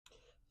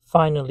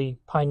Finally,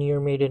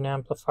 Pioneer made an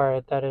amplifier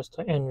that is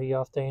the envy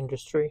of the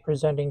industry,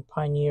 presenting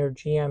Pioneer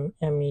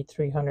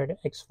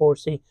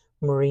GM-ME300X4C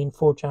Marine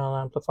 4-channel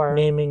amplifier.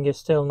 Naming is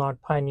still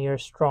not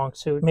Pioneer's strong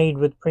suit. Made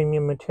with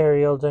premium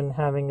materials and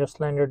having a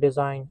slender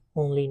design,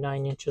 only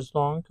 9 inches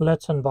long.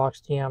 Let's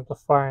unbox the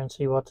amplifier and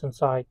see what's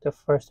inside. The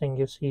first thing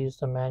you see is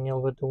the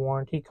manual with the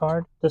warranty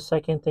card. The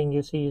second thing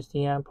you see is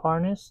the amp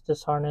harness.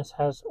 This harness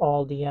has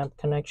all the amp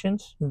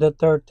connections. The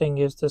third thing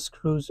is the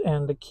screws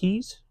and the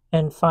keys.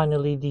 And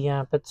finally, the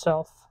amp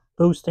itself.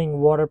 Boosting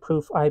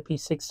waterproof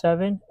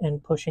IP67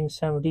 and pushing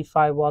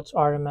 75 watts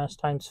RMS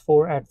times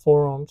 4 at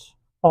 4 ohms.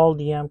 All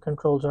the amp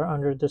controls are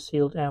under the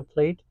sealed amp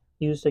plate.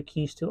 Use the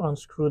keys to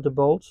unscrew the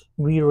bolts.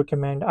 We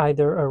recommend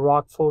either a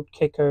Rockford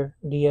Kicker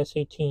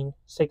DS18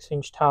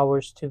 6-inch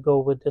towers to go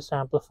with this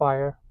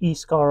amplifier.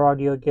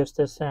 EastCarAudio gives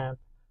this amp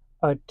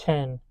a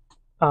 10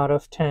 out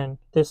of 10.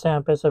 This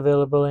amp is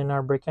available in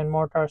our brick and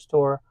mortar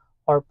store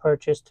or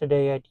purchased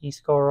today at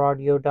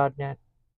EastCarAudio.net.